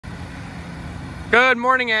Good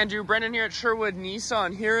morning, Andrew. Brendan here at Sherwood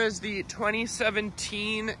Nissan. Here is the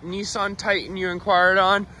 2017 Nissan Titan you inquired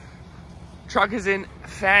on. Truck is in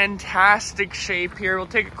fantastic shape here. We'll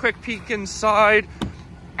take a quick peek inside.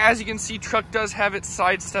 As you can see, truck does have its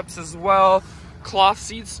side steps as well. Cloth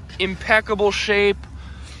seats, impeccable shape.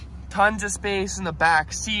 Tons of space in the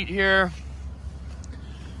back seat here.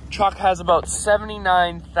 Truck has about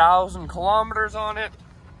 79,000 kilometers on it.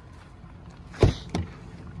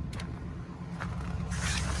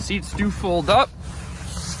 Seats do fold up.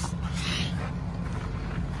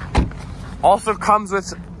 Also comes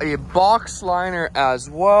with a box liner as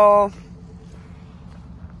well.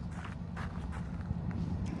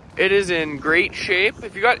 It is in great shape.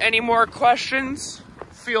 If you got any more questions,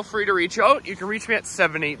 feel free to reach out. You can reach me at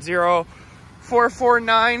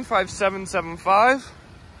 780-449-5775.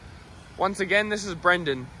 Once again, this is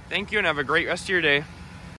Brendan. Thank you and have a great rest of your day.